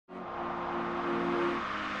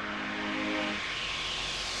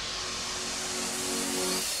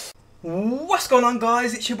What's going on,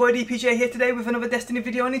 guys? It's your boy DPJ here today with another Destiny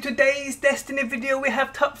video, and in today's Destiny video we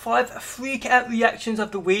have top 5 freak out reactions of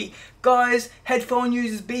the week. Guys, headphone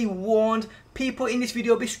users, be warned, people in this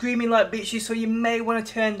video will be screaming like bitches, so you may want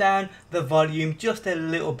to turn down the volume just a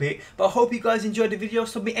little bit. But I hope you guys enjoyed the video.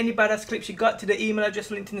 Submit any badass clips you got to the email address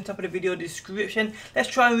linked in the top of the video description. Let's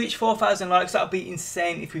try and reach 4,000 likes. That would be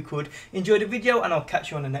insane if we could. Enjoy the video and I'll catch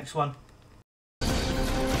you on the next one.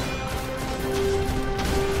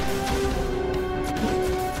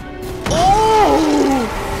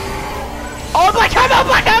 Oh my god, oh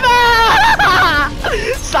my god!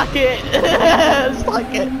 Suck it!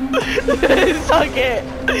 Suck it! Suck it!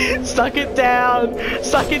 Suck it down!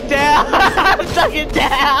 Suck it down! Suck it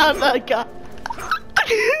down! Oh god!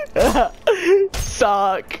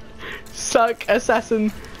 Suck! Suck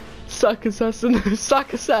assassin! Suck assassin!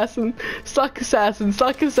 Suck assassin! Suck assassin!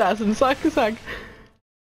 Suck assassin! Suck assassin!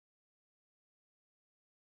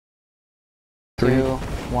 2,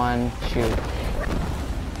 1, shoot.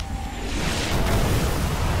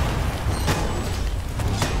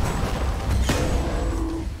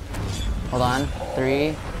 Hold on.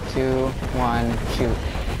 3, 2, 1, shoot.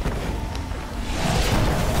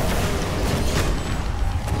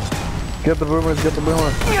 Get the boomers, get the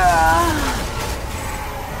boomers. Yeah!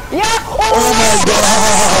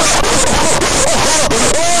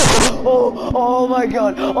 Oh my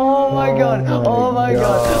god! Oh my god! Oh my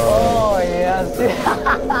god! Oh yes!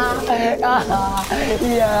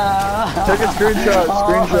 Yeah! Take a screenshot. Oh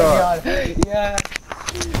my god! Yes!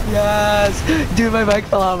 Yes! Dude, my mic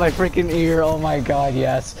fell out of my freaking ear. Oh my god!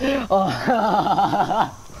 Yes! Oh.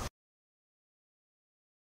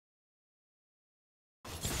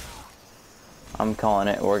 I'm calling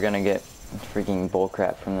it. We're gonna get freaking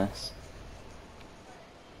bullcrap from this.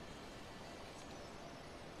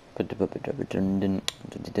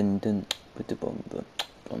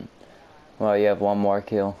 Well, you have one more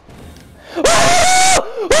kill. Oh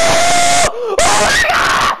my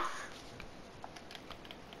god!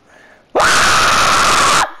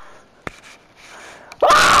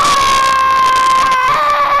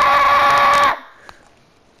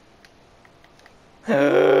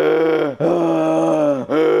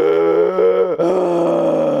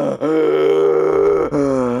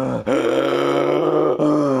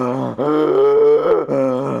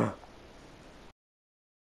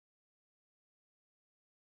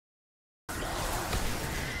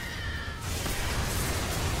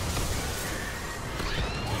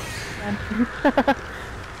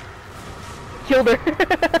 Killed her.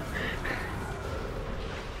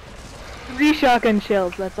 3 shotgun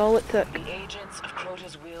shells, that's all it took. The agents of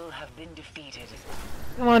Crota's will have been defeated.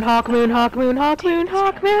 Come on, Hawkmoon, Hawkmoon, Hawkmoon,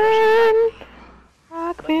 Hawkmoon!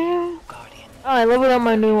 Hawkmoon! Oh, I love it on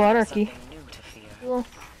my new monarchy. Cool.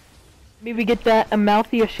 Maybe get that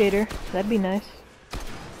Amalthea shader. That'd be nice.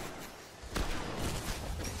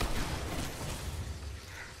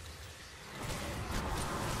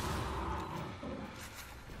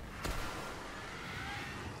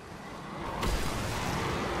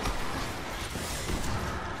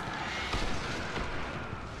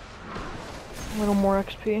 A little more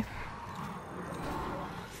XP.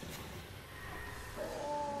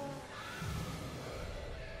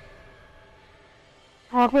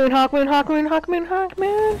 Hawkmoon, Hawkmoon, Hawkmoon, Hawkmoon,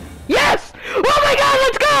 Hawkmoon! Yes! Oh my god,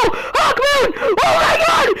 let's go! Hawkmoon! Oh my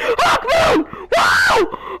god! Hawkmoon! Wow!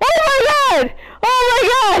 Oh my god! Oh my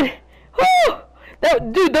god!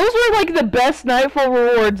 Whew! Dude, those were like the best Nightfall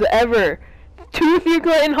rewards ever. 2 Fear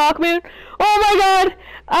Clinton Hawkmoon. Oh my god!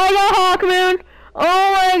 I got Hawkmoon!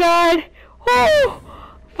 Oh my god! Whew!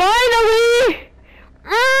 Finally!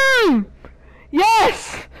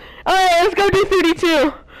 Yes! Alright, let's go do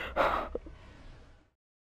 32.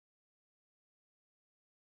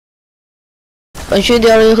 I'm shooting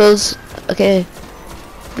the other codes. Okay.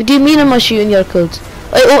 What do you mean I'm shooting your codes?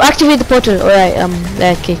 Oh, activate the portal. Alright,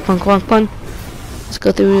 okay, come on. Let's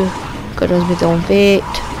go through. Go down with on fate.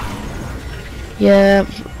 Yeah.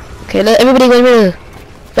 Okay, let everybody go in the middle.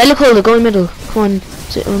 Belly holder, go in the middle. Come on.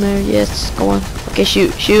 Sit on there. Yes, go on. Okay,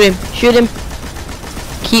 shoot him.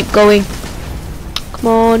 Keep going. Come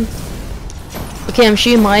on. Okay, I'm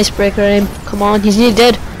shooting my icebreaker at him. Come on, he's nearly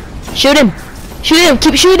dead. Shoot him.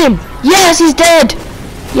 Keep shooting him. Yes, he's dead.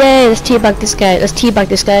 Yay, let's teabag this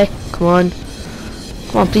guy. Come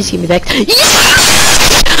on, please give me back. Yes!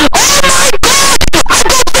 Oh my god! I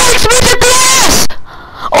got Max with the glass!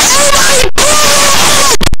 Oh my god!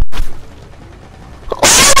 Oh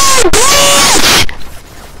my god!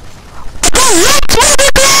 I got Max with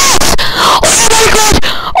the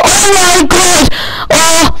glass! Oh my god!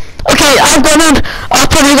 Oh, okay, I've gone on. I'll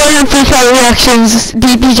probably go on free fire reactions.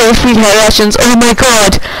 DPJ free fire reactions. Oh my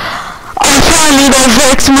god! Only the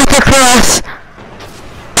Vex Motocross!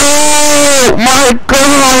 Oh my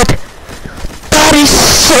god! That is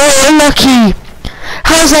so lucky!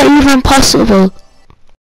 How's that even possible?